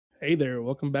Hey there,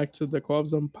 welcome back to the Co-op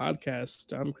Zone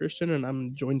podcast. I'm Christian and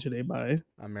I'm joined today by,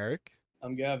 I'm Eric,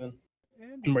 I'm Gavin.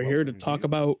 and we're here to welcome, talk dudes.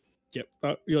 about, yep,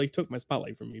 you like took my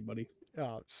spotlight from me, buddy.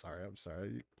 Oh, I'm sorry.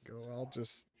 You can go. I'll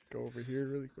just go over here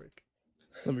really quick.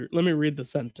 Let me read the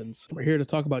sentence. We're here to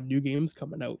talk about new games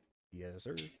coming out. Yes,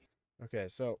 sir. Okay,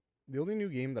 so the only new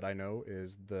game that I know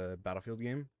is the Battlefield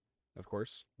game, of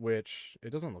course, which it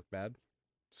doesn't look bad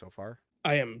so far.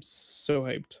 I am so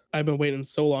hyped. I've been waiting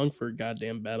so long for a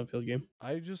goddamn Battlefield game.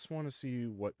 I just want to see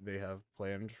what they have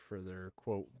planned for their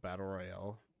quote battle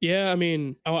royale. Yeah, I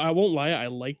mean, I won't lie, I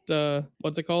liked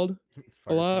what's it called?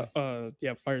 A lot.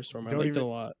 Yeah, Firestorm. I liked it a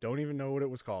lot. Don't even know what it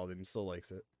was called and still likes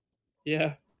it.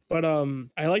 Yeah. But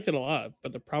I liked it a lot.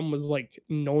 But the problem was like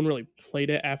no one really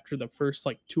played it after the first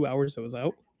like 2 hours it was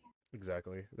out.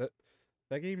 Exactly.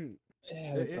 That game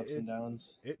Yeah, it's ups and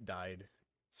downs. it died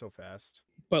so fast.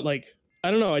 But like I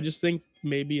don't know, I just think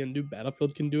maybe a new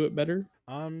Battlefield can do it better.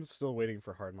 I'm still waiting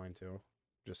for Hardline 2.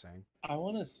 Just saying. I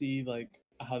want to see like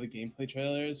how the gameplay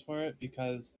trailer is for it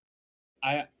because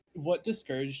what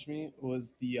discouraged me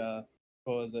was the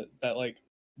what was it, that like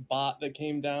bot that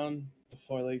came down, the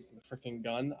four legs and the freaking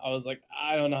gun. I was like,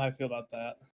 I don't know how I feel about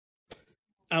that.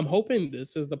 I'm hoping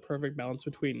this is the perfect balance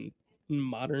between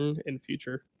modern and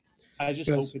future. I just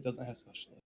Because- hope it doesn't have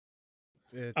specialists.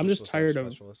 I'm just tired of-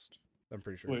 specialist. I'm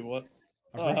pretty sure. Wait, what?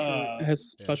 I'm pretty sure. It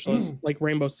has Yeah. specialists like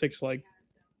Rainbow Six like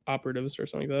operatives or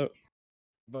something like that.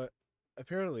 But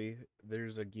apparently,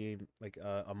 there's a game like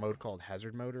a mode called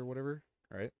Hazard Mode or whatever,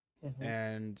 right? Mhm.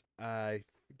 And I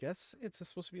guess it's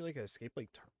supposed to be like Escape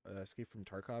from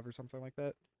Tarkov or something like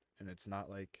that. And it's not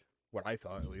like what I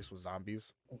thought at least was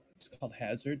zombies. It's called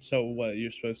Hazard. So what,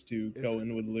 you're supposed to It's- go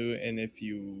in with loot, and if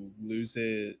you lose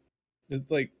it, it's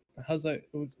like, how's that?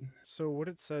 So what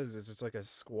it says is it's like a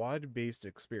squad-based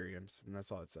experience, and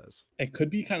that's all it says. It could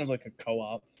be kind of like a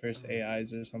co-op versus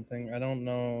AIs or something. I don't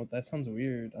know. That sounds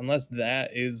weird. Unless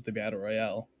that is the battle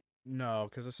royale. No,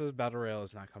 because it says Battle Royale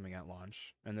is not coming at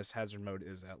launch, and this Hazard Mode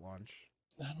is at launch.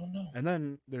 I don't know. And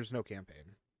then there's no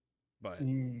campaign. But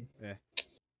Mm,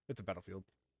 it's a Battlefield.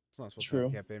 It's not supposed to True.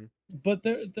 have a campaign. But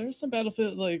there's some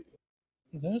Battlefield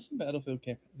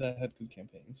that had good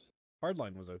campaigns.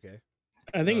 Hardline was okay.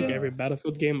 I think Yeah. every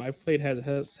Battlefield game I've played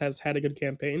has had a good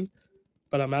campaign,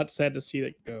 but I'm not sad to see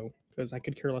it go because I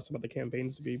could care less about the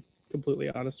campaigns, to be completely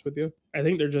honest with you. I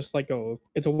think they're just like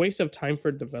it's a waste of time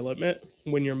for development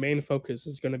when your main focus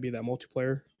is going to be that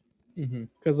multiplayer. Mm-hmm.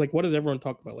 Because like, what does everyone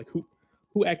talk about? Like,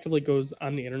 who actively goes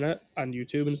on the internet, on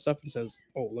YouTube and stuff, and says,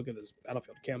 "Oh, look at this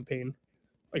Battlefield campaign."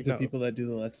 Like, The no, people that do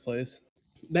the Let's Plays.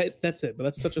 that's it. But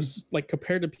that's such a like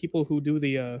compared to people who do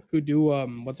the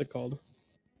what's it called,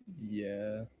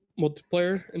 Yeah.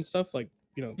 multiplayer and stuff, like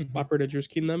Mhm. operators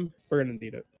keen them. We're gonna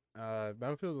need it.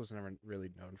 Battlefield was never really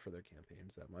known for their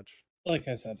campaigns that much. Like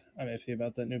I said, I'm iffy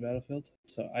about that new Battlefield.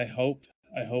 So I hope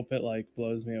it like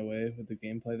blows me away with the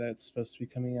gameplay that's supposed to be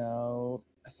coming out.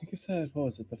 I think it said, what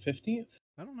was it, the 15th?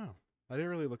 I don't know. I didn't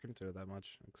really look into it that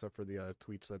much, except for the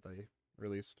tweets that they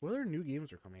released. What other new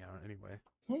games are coming out anyway?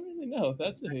 I don't really know.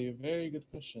 That's a very good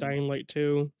question. Dying Light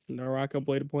 2, Naraka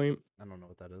Blade Point. I don't know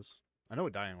what that is. I know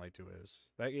what Dying Light 2 is.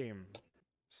 That game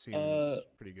seems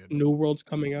pretty good. New World's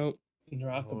coming out.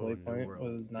 Naraka Blade New Point World.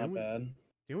 was not bad.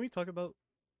 Didn't we talk about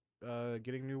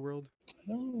getting New World? I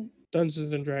don't.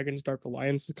 Dungeons and Dragons Dark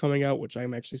Alliance is coming out, which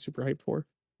I'm actually super hyped for.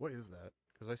 What is that?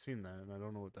 Because I've seen that and I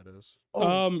don't know what that is.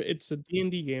 It's a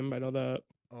D&D game. I know that,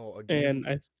 Oh, a game.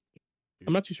 and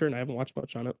I'm not too sure, and I haven't watched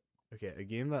much on it. Okay, a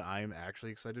game that I'm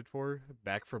actually excited for,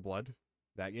 Back for Blood.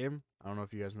 That game. I don't know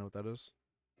if you guys know what that is.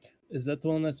 Is that the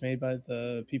one that's made by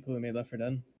the people who made Left 4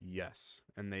 Dead? Yes,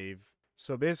 and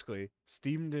so basically,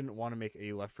 Steam didn't want to make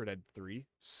a Left 4 Dead 3,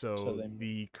 so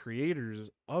the creators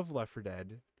of Left 4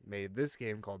 Dead made this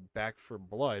game called Back for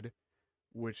Blood,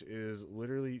 which is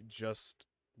literally just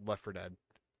Left 4 Dead.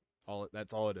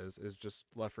 That's all it is just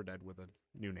Left 4 Dead with a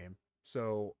new name.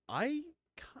 So I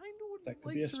kind of would That could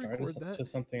like be a to start record that. to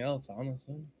something else,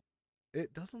 honestly.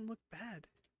 It doesn't look bad.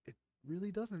 It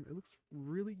really doesn't. It looks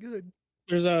really good.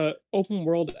 There's a open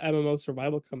world MMO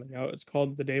survival coming out. It's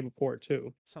called The Day Before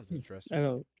too. Sounds interesting. I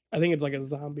know. I think it's like a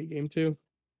zombie game too,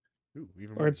 Ooh,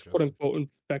 even or more it's quote interesting. unquote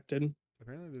infected.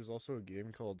 Apparently, there's also a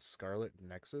game called Scarlet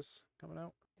Nexus coming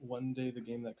out. One day, the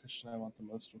game that Christian and I want the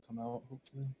most will come out,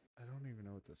 hopefully. I don't even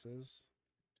know what this is.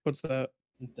 What's that?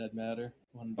 Dead Matter.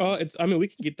 Oh, I mean, we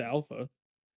can get the alpha.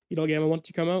 You know, game I want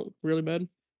to come out really bad.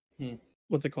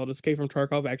 What's it called? Escape from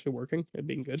Tarkov actually working. It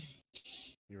being good.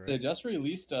 You're They right. just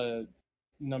released a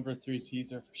number 3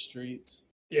 teaser for Streets.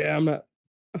 Yeah, I'm not.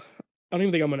 I don't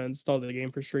even think I'm gonna install the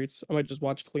game for Streets. I might just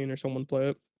watch Clean or someone play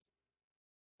it.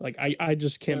 Like I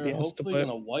just can't They're be asked to hopefully play it.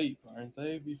 gonna wipe, aren't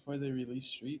they, before they release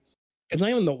Streets? It's not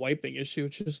even the wiping issue,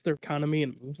 it's just their economy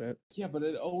and movement. Yeah, but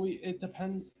it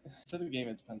depends. For the game,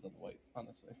 it depends on the wipe,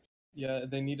 honestly. Yeah,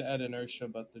 they need to add inertia,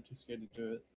 but they're too scared to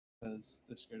do it because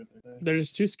they're scared of their day. They're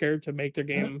just too scared to make their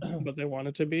game what they want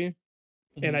it to be.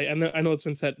 And Mhm. I know it's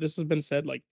been said, this has been said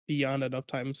like beyond enough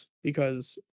times,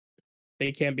 because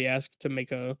they can't be asked to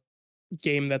make a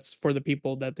game that's for the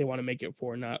people that they want to make it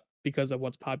for, not because of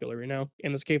what's popular right now.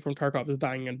 And Escape from Tarkov is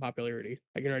dying in popularity.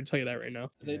 I can already tell you that right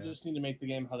now. They Yeah. just need to make the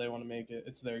game how they want to make it.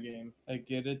 It's their game. I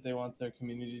get it. They want their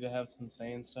community to have some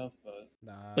say and stuff, but Like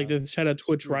Nah. they just had a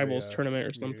Twitch Screw Rivals the tournament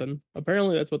or community. something.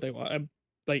 Apparently that's what they want.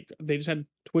 Like they just had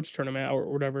Twitch tournament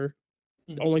or whatever.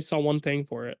 Mhm. Only saw one thing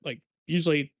for it. Like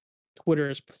usually Twitter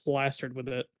is plastered with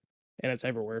it and it's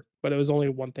everywhere. But it was only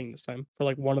one thing this time for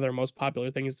like one of their most popular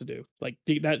things to do. Like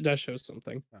that shows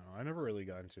something. No, I never really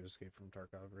got into Escape from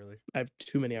Tarkov, really. I have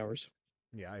too many hours.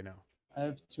 Yeah, I know. I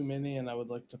have too many, and I would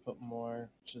like to put more.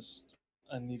 Just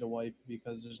I need a wipe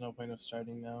because there's no point of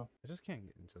starting now. I just can't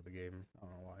get into the game. I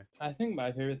don't know why. I think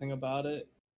my favorite thing about it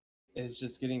is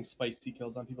just getting spicy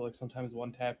kills on people. Like sometimes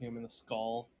one tapping them in the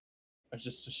skull, or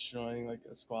just destroying like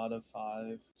a squad of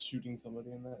 5, shooting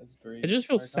somebody in that is great. It just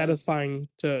feels satisfying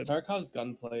to Tarkov's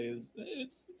gunplay is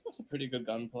it's also pretty good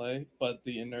gunplay, but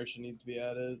the inertia needs to be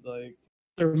added. Like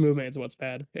their movement is what's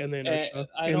bad, and the and inertia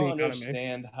I and the don't economy.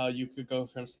 understand how you could go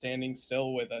from standing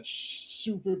still with a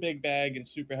super big bag and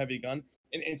super heavy gun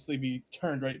and instantly be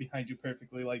turned right behind you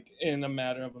perfectly, like in a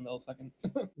matter of a millisecond.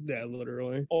 Yeah,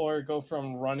 literally. Or go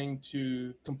from running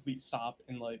to complete stop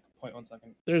in like 0.1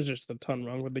 second. There's just a ton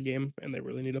wrong with the game, and they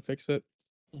really need to fix it.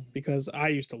 Mhm. Because I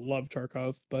used to love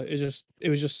Tarkov, but it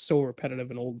was just so repetitive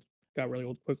and old. Got really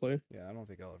old quickly. Yeah, I don't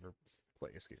think I'll ever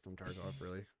play Escape from Tarkov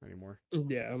really anymore.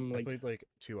 Yeah, I'm I like, played like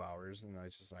 2 hours and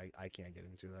I can't get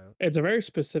into that. it's a very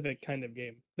specific kind of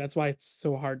game. That's why it's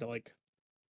so hard to like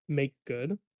make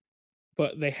good.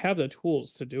 But they have the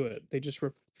tools to do it. They just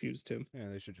refuse to. Yeah,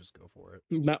 they should just go for it.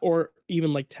 Not, or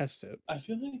even like test it. I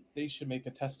feel like they should make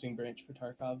a testing branch for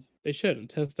Tarkov. They should and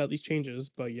test out these changes,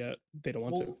 but yet they don't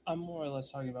want to. Well, I'm more or less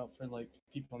talking about for like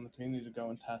people in the community to go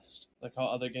and test, like how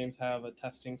other games have a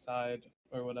testing side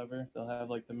or whatever. They'll have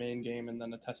like the main game and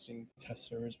then a testing test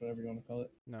servers, whatever you want to call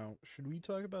it. Now, should we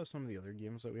talk about some of the other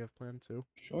games that we have planned too?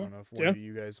 I Sure. don't know if one Yeah. of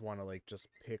you guys want to like just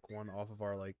pick one off of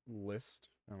our like list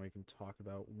and we can talk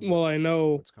about. Well, I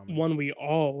know what's coming. one we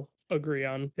all agree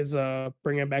on is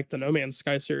bringing back the No Man's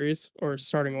Sky series or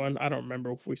starting one. I don't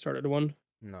remember if we started one.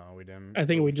 No, we didn't. I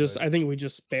think but we just could. I think we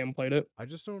just spam played it. I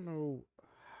just don't know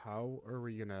how are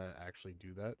we gonna actually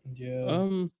do that. Yeah.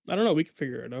 I don't know. We can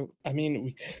figure it out. I mean,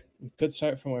 we could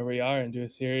start from where we are and do a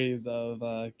series of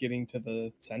getting to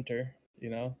the center. You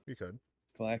know, We could.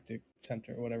 Galactic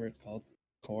Center, whatever it's called,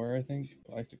 core. I think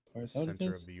Galactic Core. Is that what it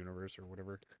Center is? of the universe or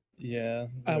whatever. Yeah.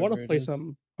 I want to whatever it play is.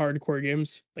 some hardcore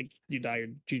games like you die or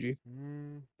GG.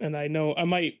 Mm, And I know I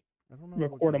might I don't know.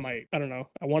 what record. I games- might. I don't know.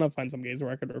 I want to find some games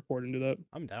where I could record and do that.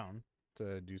 I'm down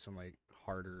to do some like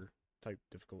harder type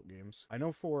difficult games. I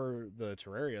know for the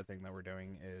Terraria thing that we're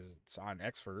doing is it's on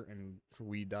Expert and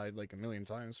we died like a million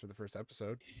times for the first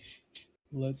episode.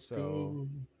 Let's So- go.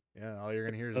 Yeah, all you're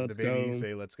gonna hear is Let's the baby go.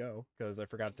 say "Let's go" because I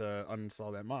forgot to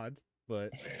uninstall that mod,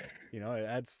 but you know it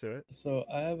adds to it. So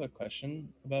I have a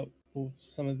question about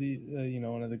some of the,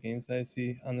 one of the games that I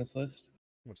see on this list.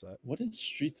 What's that? What is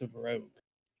Streets of Rogue?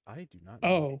 I do not know.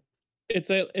 Oh, it's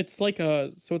like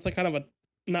kind of a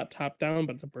not top down,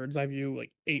 but it's a bird's eye view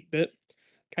like 8-bit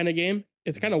kind of game.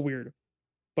 It's Mhm. kind of weird,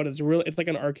 but it's like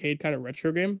an arcade kind of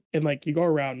retro game, and like you go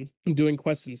around doing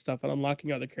quests and stuff and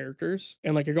unlocking other characters,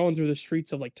 and like you're going through the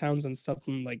streets of like towns and stuff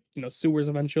and like sewers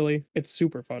eventually. It's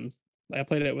super fun. I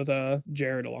played it with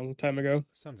Jared a long time ago.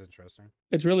 Sounds interesting.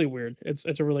 It's really weird. It's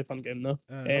a really fun game though,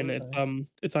 and Another-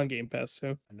 it's on Game Pass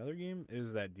too. Another game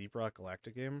is that Deep Rock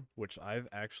Galactic game, which I've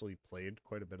actually played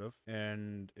quite a bit of,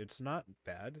 and it's not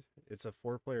bad. It's a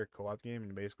 4-player co-op game,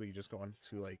 and basically you just go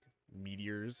onto like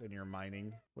meteors and you're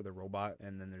mining with a robot,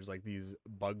 and then there's like these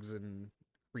bugs and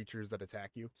creatures that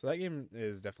attack you. So that game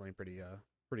is definitely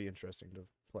pretty interesting to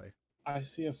play. I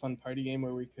see a fun party game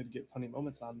where we could get funny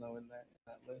moments on though in that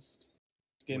list.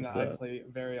 It's a game What's that I that? play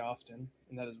very often,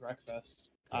 and that is Wreckfest.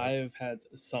 Cool. I've had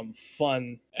some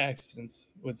fun accidents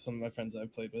with some of my friends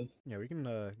I've played with. Yeah, we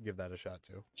can give that a shot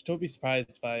too. Just don't be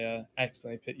surprised if I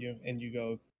accidentally pit you and you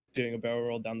go doing a barrel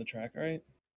roll down the track, all right?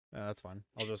 Yeah, that's fine.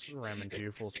 I'll just ram into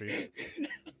you full speed.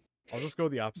 I'll just go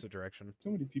the opposite direction. So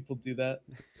many people do that,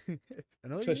 Another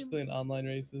game, especially in online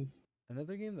races.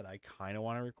 another game that I kind of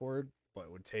want to record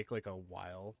but would take like a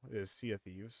while is Sea of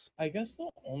Thieves. I guess the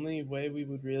only way we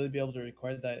would really be able to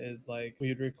record that is like we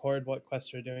would record what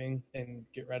quests we're doing and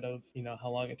get rid of, how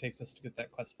long it takes us to get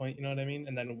that quest point, you know what I mean?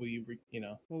 And then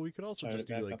Well, we could also start just it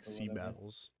do back like up or sea whatever.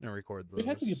 battles and record We'd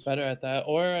have to get those. better at that.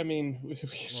 Or I mean, we could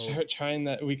Well- start trying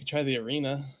that. We could try the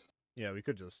arena. Yeah, we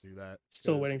could just do that.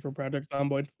 Still 'cause waiting for Project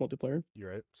Zomboid multiplayer.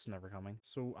 You're right, it's never coming.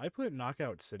 So I put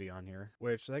Knockout City on here,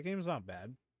 which that game's not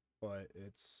bad, but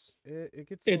it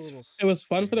gets a little It was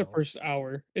fun for the stale. first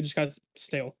hour. It just got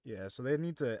stale. Yeah, so they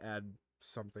need to add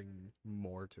something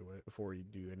more to it before you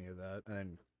do any of that.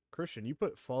 And Christian, you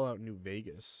put Fallout New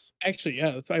Vegas. Actually,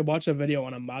 yeah, I watched a video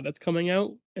on a mod that's coming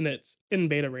out, and it's in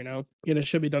beta right now, and it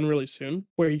should be done really soon,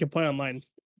 where you can play online,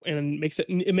 and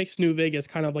it makes New Vegas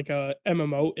kind of like a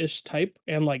MMO ish type,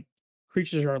 and like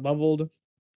creatures are leveled.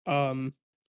 Um,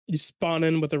 you spawn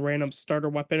in with a random starter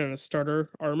weapon and a starter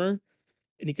armor,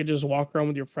 and you can just walk around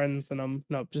with your friends and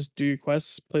no, just do your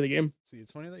quests, play the game. See,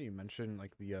 it's funny that you mentioned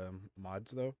like the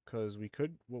mods though, because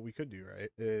what we could do, right,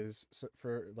 is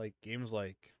for like games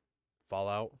like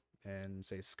Fallout and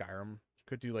say Skyrim,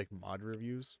 could do like mod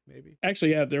reviews maybe.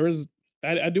 Actually, yeah, there is.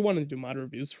 I do want to do mod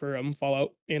reviews for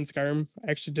Fallout and Skyrim.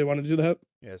 I actually do want to do that.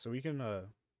 Yeah, so we can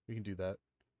do that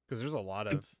because there's a lot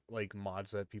of like mods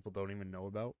that people don't even know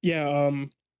about. Yeah,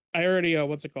 I already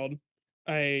what's it called?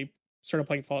 I started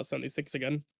playing Fallout 76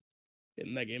 again.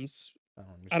 In that game's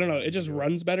I don't know, it just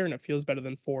runs better and it feels better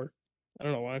than 4. I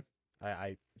don't know why.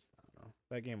 I don't know.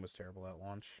 That game was terrible at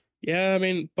launch. Yeah, I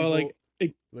mean, but like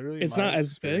Literally it's my not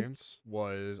as big. experience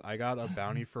was I got a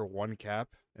bounty for 1 cap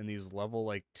and these level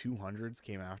like 200s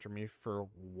came after me for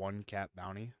 1 cap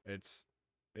bounty.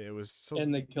 It was so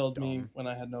And they killed me dumb. when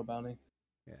I had no bounty.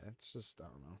 Yeah, it's just I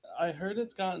don't know. I heard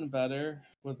it's gotten better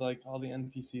with like all the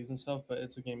NPCs and stuff, but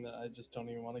it's a game that I just don't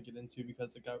even want to get into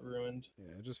because it got ruined.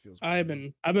 Yeah, it just feels I've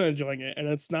weird. been enjoying it, and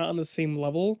it's not on the same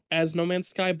level as No Man's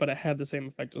Sky, but it had the same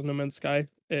effect as No Man's Sky.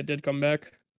 It did come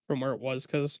back from where it was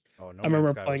because Oh, No I remember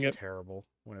Man's Sky playing was it. terrible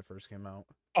when it first came out.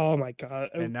 Oh my god!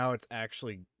 And now it's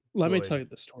actually Let me good. tell you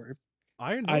the story.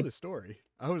 I know the story.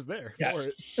 I was there Yeah. for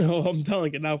it. Oh, I'm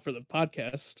telling it now for the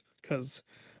podcast because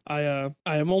I have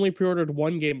only pre-ordered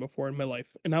one game before in my life,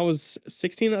 and I was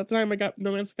 16 at the time I got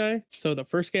No Man's Sky. So the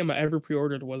first game I ever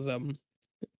pre-ordered was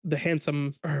the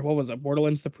handsome, or what was it,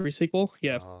 Borderlands the pre-sequel?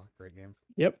 Yeah. Oh, great game.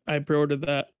 Yep, I pre-ordered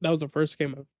that. That was the first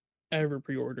game I've ever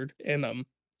pre-ordered, and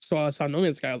so I saw No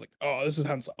Man's Sky. I was like, oh, this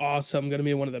sounds awesome. Gonna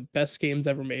be one of the best games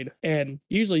ever made. And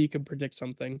usually you can predict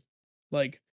something,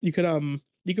 like you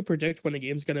could predict when a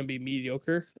game's gonna be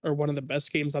mediocre or one of the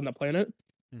best games on the planet.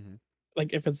 Mm-hmm.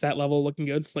 Like if it's that level looking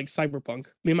good, like Cyberpunk.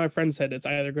 Me and my friend said it's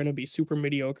either going to be super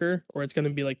mediocre or it's going to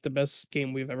be like the best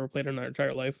game we've ever played in our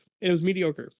entire life. It was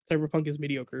mediocre. Cyberpunk is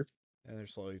mediocre. And they're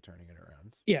slowly turning it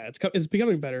around. Yeah, it's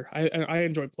becoming better. I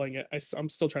enjoy playing it. I'm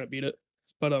still trying to beat it.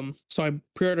 But so I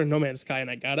pre-ordered No Man's Sky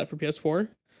and I got it for PS4.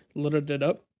 Loaded it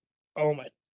up. Oh my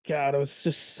god, it was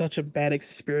just such a bad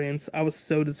experience. I was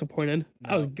so disappointed.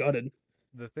 I was gutted.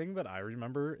 The thing that I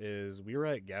remember is we were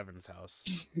at Gavin's house.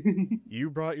 You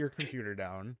brought your computer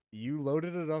down. You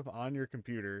loaded it up on your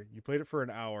computer. You played it for an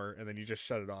hour, and then you just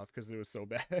shut it off because it was so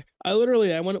bad. I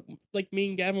went, like, me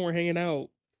and Gavin were hanging out,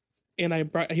 and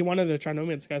he wanted to try No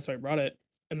Man's Sky, so I brought it,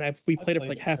 and we played it for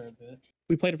like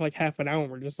half an hour, and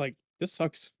we're just like, this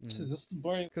sucks. This is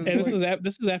boring. And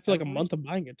this is after like a month of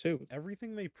buying it too.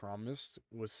 Everything they promised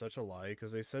was such a lie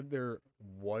because they said there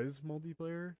was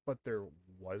multiplayer, but there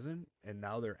wasn't, and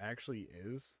now there actually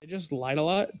is. They just lied a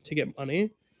lot to get money,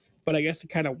 but I guess it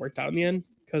kind of worked out in the end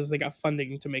because they got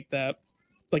funding to make that,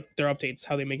 like, their updates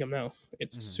how they make them now.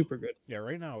 It's super good. Yeah,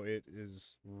 right now it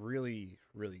is really,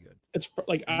 really good. It's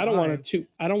like I don't want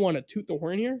to toot the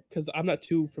horn here because I'm not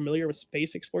too familiar with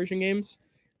space exploration games,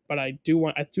 but I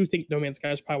do think No Man's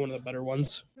Sky is probably one of the better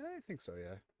ones. I think so.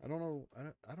 Yeah, I don't know.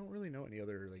 I don't really know any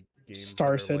other like games.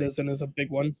 Star Citizen is a big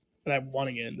one, and I want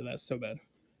to get into that so bad.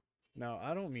 Now,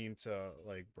 I don't mean to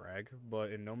like brag,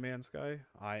 but in No Man's Sky,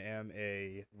 I am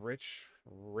a rich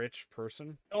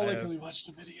person. Only because we watched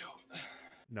a video.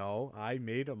 No, I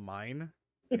made a mine,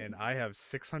 and I have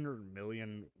 600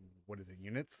 million. What is it?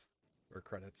 Units or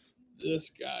credits? This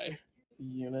guy,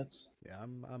 units. Yeah,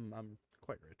 I'm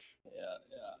quite rich. Yeah.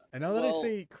 And now that I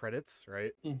say credits,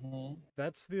 right? Mm-hmm.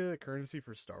 That's the currency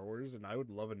for Star Wars, and I would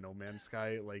love a No Man's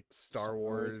Sky like Star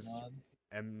Wars mod.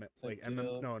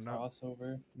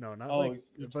 crossover. No, not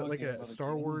like a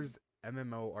Star Wars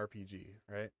MMORPG,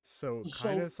 right? So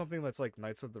kind of something that's like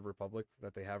Knights of the Republic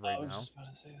that they have right now,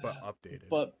 but updated.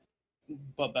 But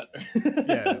better.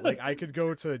 Yeah, like I could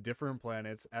go to different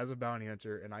planets as a bounty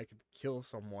hunter, and I could kill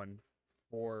someone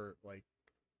for like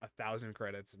 1,000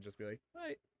 credits and just be like,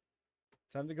 right,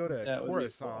 Time to go to That would be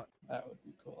Coruscant. cool. That would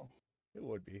be cool. It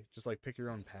would be. Just like pick your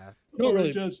own path. You know what really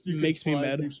you could makes me fly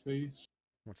mad? through space.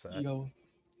 What's that? You know,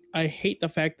 I hate the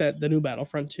fact that the new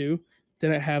Battlefront 2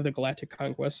 didn't have the Galactic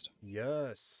Conquest.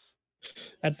 Yes.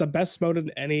 That's the best mode in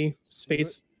any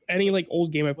space, any so- like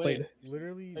old game I wait, played.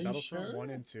 Literally, Are you Battlefront 1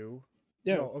 sure? and 2.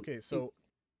 Yeah. No, okay, so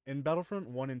in Battlefront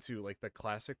 1 and 2, like the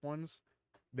classic ones,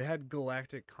 they had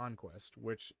Galactic Conquest,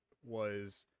 which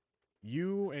was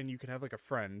you and you could have like a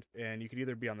friend, and you could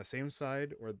either be on the same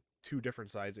side or two different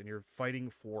sides, and you're fighting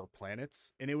for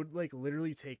planets, and it would like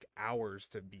literally take hours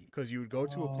to beat, because you would go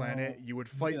to a planet, Oh, you would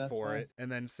maybe fight that's for why. it,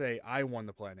 and then say I won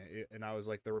the planet, and I was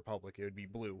like the Republic, it would be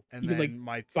blue, and You then could,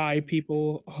 like, buy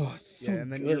people. Oh, so yeah,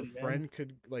 and then good, your man. friend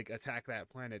could like attack that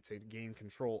planet to gain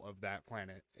control of that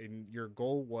planet, and your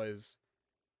goal was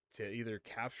to either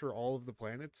capture all of the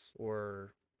planets,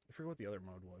 or I forget what the other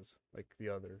mode was, like the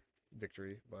other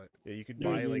victory, but yeah, you could There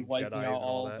was buy Maybe like wiping Jedis out and all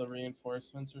all that. the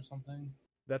reinforcements or something.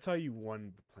 That's how you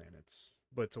won the planets.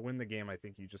 But to win the game, I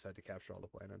think you just had to capture all the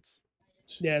planets.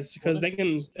 Yeah, it's because What they if-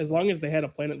 can, as long as they had a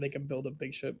planet, they can build a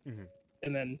big ship, Mhm.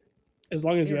 and then as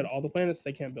long as you had And- all the planets,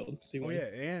 they can't build. So you Oh win. yeah,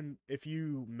 and if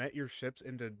you met your ships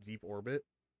into deep orbit,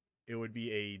 it would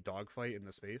be a dogfight in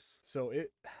the space. So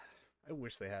I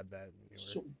wish they had that in newer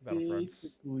So Battlefronts.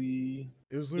 basically,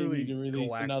 It was they literally need to release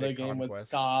Galactic another game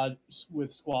Conquest.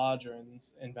 with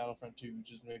squadrons and Battlefront 2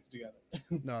 just mixed together.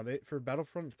 No, for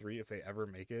Battlefront 3, if they ever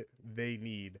make it, they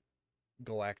need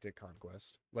Galactic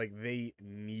Conquest. Like, they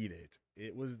need it.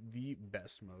 It was the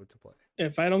best mode to play.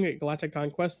 If I don't get Galactic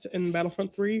Conquest in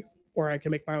Battlefront 3, or I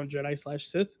can make my own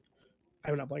Jedi/Sith,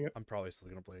 I'm not playing it. I'm probably still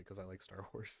gonna play it because I like Star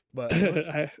Wars. But you know what?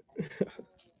 I,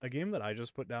 A game that I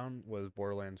just put down was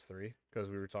Borderlands 3, because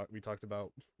we talked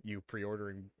about you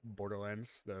pre-ordering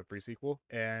Borderlands, the pre-sequel,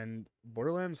 and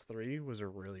Borderlands 3 was a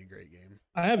really great game.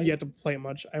 I have yet to play it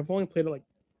much. I've only played it like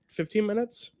 15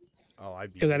 minutes Oh, I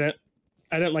beat because it.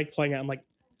 I didn't like playing it on like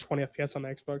 20 FPS on the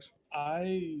Xbox.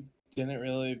 I didn't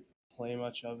really play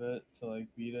much of it to like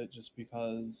beat it just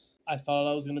because I thought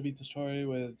I was gonna beat the story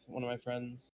with one of my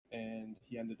friends, and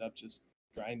he ended up just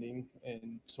grinding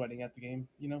and sweating at the game,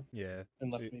 you know, Yeah.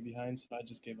 and left See, me behind, so I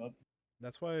just gave up.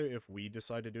 that's why if we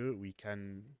decide to do it, we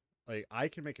can, like, I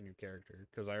can make a new character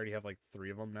because I already have like 3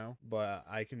 of them now, but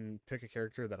I can pick a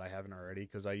character that I haven't already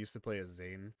because I used to play as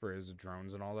Zane for his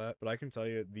drones and all that. But I can tell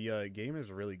you the game is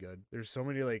really good. There's so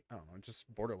many, like, I don't know, just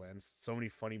Borderlands, so many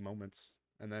funny moments.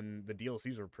 And then the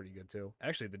DLCs were pretty good too.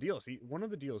 Actually, one of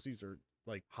the DLCs are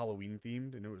like Halloween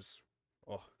themed, and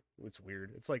it's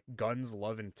weird. It's like guns,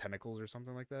 love, and tentacles or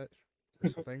something like that. Or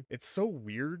something. It's so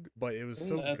weird, but it was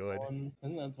Isn't so that good.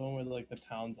 Isn't that the one where like the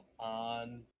town's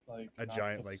on like A an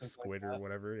giant octopus like or something squid like or that?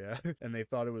 whatever, yeah. And they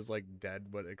thought it was like dead,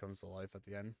 but it comes to life at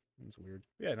the end. It's weird.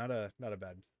 Yeah, not a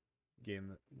bad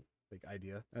game like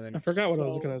idea. And I then forgot what I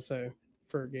was So- gonna say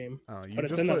for a game, you but it's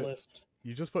just in put that list.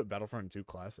 you just put Battlefront 2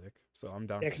 Classic, so I'm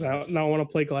down Yeah, for because I that. now want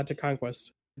to play Galactic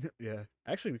Conquest. Yeah,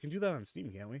 actually, we can do that on Steam,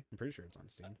 can't we? I'm pretty sure it's on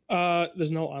Steam.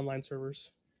 There's no online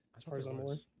servers. I As thought far as there I'm aware.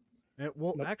 was.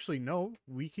 Well, Nope. actually, no.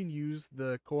 We can use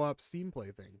the co-op Steam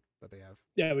Play thing that they have.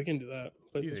 Yeah, we can do that.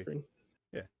 Play the Easy. screen.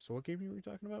 Yeah. So what game were we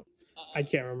talking about? I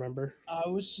can't remember. I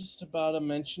was just about to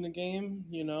mention a game,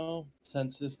 you know,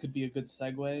 since this could be a good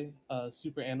segue.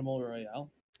 Super Animal Royale.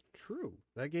 True.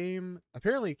 That game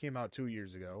apparently came out 2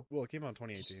 years ago. Well, it came out in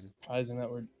 2018. Surprising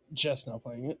that we're just now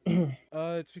playing it.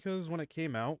 It's because when it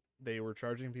came out, they were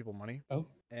charging people money. Oh,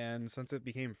 And since it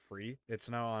became free, it's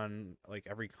now on like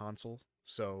every console.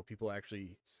 So people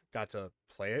actually got to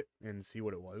play it and see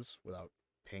what it was without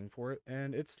paying for it.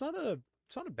 And it's not a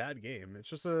bad game. It's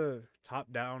just a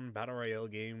top-down battle royale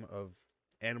game of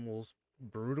animals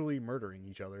brutally murdering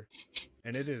each other.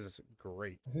 And it is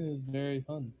great. it is very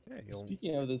fun. Yeah, you'll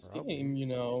Speaking of this probably- game, you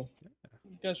know, I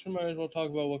guess we might as well talk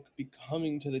about what could be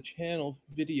coming to the channel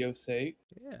for video sake.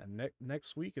 Yeah,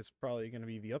 next week is probably going to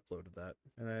be the upload of that.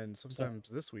 And then sometimes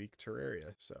this week,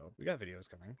 Terraria. So we got videos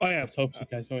coming. Oh yeah, Let's hope you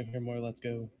guys don't hear more. Let's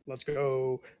go. let's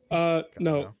go. Coming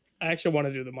No, now. I actually want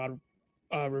to do the mod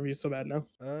review so bad now.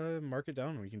 Mark it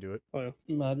down. We can do it. Oh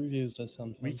yeah. Mod reviews does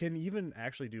sound fun. We can even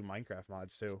actually do Minecraft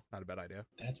mods too. Not a bad idea.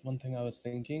 That's one thing I was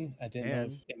thinking. I didn't know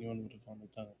And- if anyone would have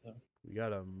wanted done it though. We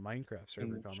got a Minecraft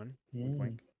server Mm. coming. Wink, Mm.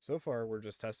 wink. So far, we're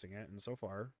just testing it, and so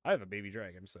far, I have a baby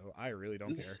dragon, so I really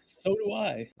don't care. So do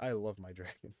I. I love my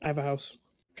dragon. I have a house.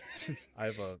 I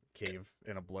have a cave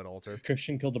and a blood altar.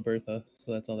 Christian killed a Bertha,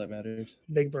 so that's all that matters.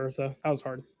 Big Bertha. That was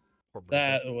hard. Poor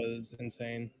Bertha. That was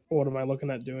insane. What am I looking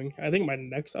at doing? I think my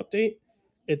next update,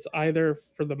 it's either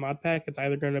for the mod pack, it's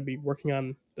either going to be working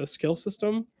on the skill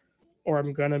system, or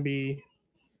I'm going to be,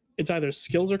 it's either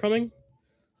skills are coming,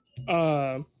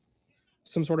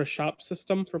 some sort of shop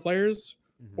system for players,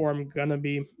 or I'm gonna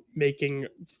be making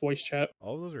voice chat.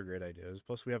 All of those are great ideas.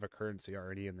 Plus, we have a currency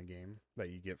already in the game that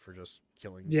you get for just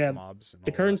killing Yeah, mobs and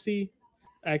the all currency,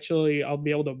 actually, I'll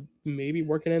be able to maybe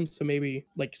work it in. So maybe,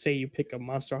 like, say you pick a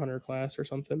Monster Hunter class or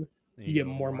something, that. you get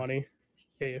more money.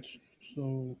 Yeah,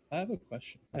 So I have a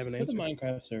question. I have an For the answer.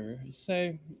 Minecraft server,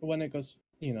 say when it goes,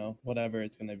 whatever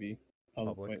it's gonna be,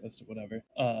 Public. whitelisted, whatever.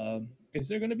 Is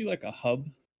there gonna be like a hub?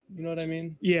 You know what I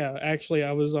mean? Yeah, actually,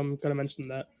 I was gonna mention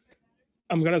that.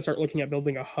 I'm gonna start looking at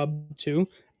building a hub too.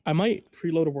 I might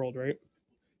preload a world, right?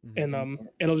 And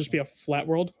it'll just be a flat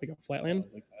world, like a flat land,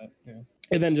 Like that. Yeah.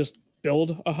 and then just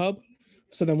build a hub.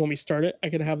 So then when we start it, I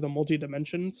can have the multi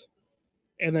dimensions,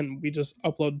 and then we just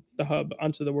upload the hub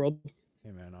onto the world.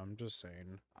 Hey man, I'm just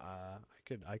saying.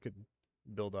 I could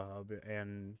build a hub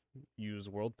and use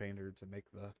World Painter to make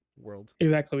the world.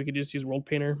 Exactly, we could just use World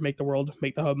Painter, make the world,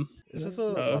 make the hub. It's just a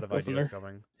lot of go from ideas there.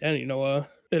 coming. And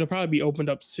it'll probably be opened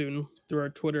up soon through our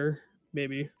Twitter,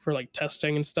 maybe for like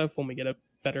testing and stuff when we get it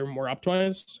better, more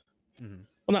optimized. Mm-hmm.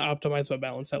 Well, not optimized, but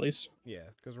balanced at least. Yeah,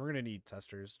 because we're gonna need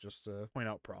testers just to point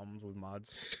out problems with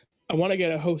mods. I want to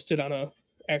get it hosted on a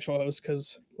actual host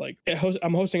because like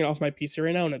I'm hosting it off my PC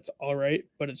right now and it's all right,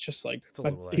 but it's just like It's a my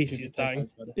little PC laggy. is dying.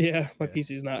 Yeah, my Yeah.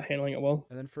 PC is not handling it well.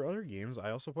 And then for other games, I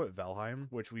also put Valheim,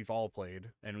 which we've all played,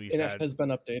 and we've It had has been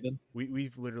updated.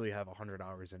 we've literally have 100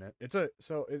 hours in it.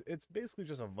 It's basically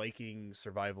just a Viking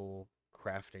survival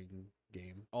crafting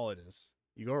game. All it is.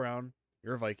 You go around,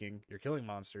 you're a Viking, you're killing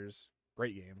monsters.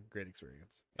 Great game, great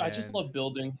experience. I just And, love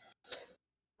building.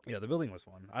 yeah, the building was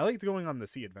fun. I liked going on the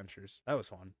sea adventures. That was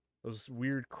fun. Those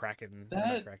weird kraken, or not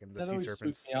That kraken, the that sea always serpents.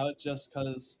 freaks me out just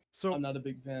because So I'm not a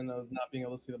big fan of not being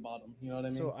able to see the bottom. You know what I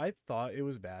mean? So I thought it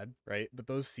was bad, right? But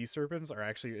those sea serpents are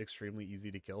actually extremely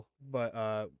easy to kill.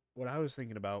 But what I was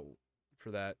thinking about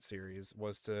for that series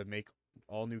was to make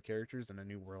all new characters in a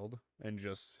new world and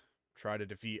just try to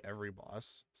defeat every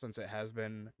boss, since it has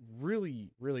been really,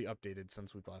 really updated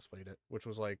since we've last played it, which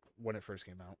was like when it first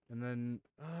came out. And then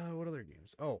what other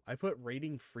games? Oh, I put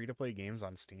rating free-to-play games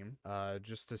on Steam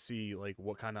just to see like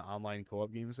what kind of online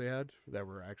co-op games they had that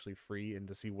were actually free and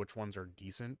to see which ones are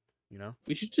decent.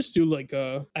 We should just do like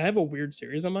I have a weird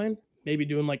series of mine. Maybe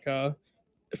doing like a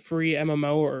free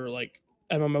MMO or like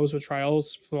MMOs with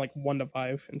trials from like 1 to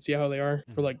 5 and see how they are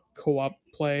for like co-op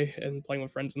play and playing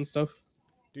with friends and stuff.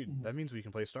 Dude, that means we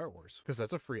can play Star Wars, because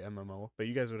that's a free MMO, but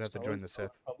you guys would have to join the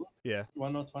Sith. Yeah. You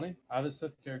wanna know what's funny? I have a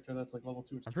Sith character that's like level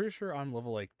 2 or I'm pretty sure I'm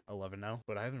level like 11 now,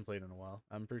 but I haven't played in a while.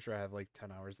 I'm pretty sure I have like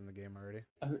 10 hours in the game already.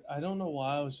 I don't know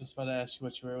why I was just about to ask you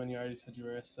what you were when you already said you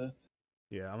were a Sith.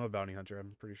 Yeah, I'm a bounty hunter,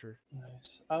 I'm pretty sure.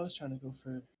 Nice. I was trying to go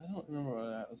for. I don't remember what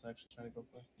I was actually trying to go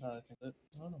for. Now that I think that.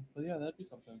 I don't know. But yeah, that'd be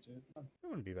something too. It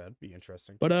wouldn't be bad. It'd be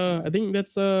interesting. But I think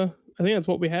that's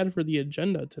what we had for the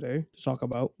agenda today to talk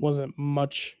about. Wasn't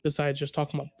much besides just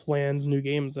talking about plans, new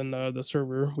games, and the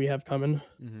server we have coming.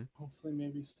 Hopefully,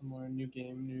 maybe some more new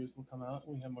game news will come out.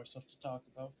 We have more stuff to talk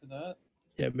about for that.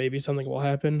 Yeah, maybe something will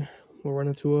happen. We'll run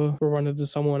into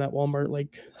someone at Walmart.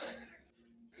 Like,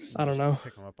 I don't know.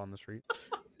 Pick them up on the street.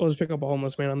 We'll just pick up a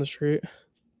homeless man on the street.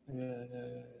 Yeah.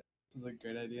 Sounds like a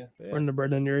great idea. Yeah. We're in the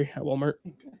bread injury at Walmart.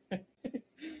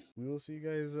 We will see you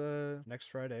guys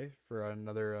next Friday for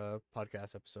another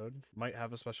podcast episode. Might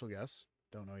have a special guest.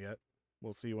 Don't know yet.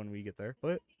 We'll see when we get there.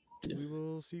 But we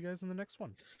will see you guys in the next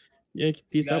one. Yeah,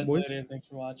 peace out, boys. Later. Thanks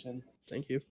for watching. Thank you.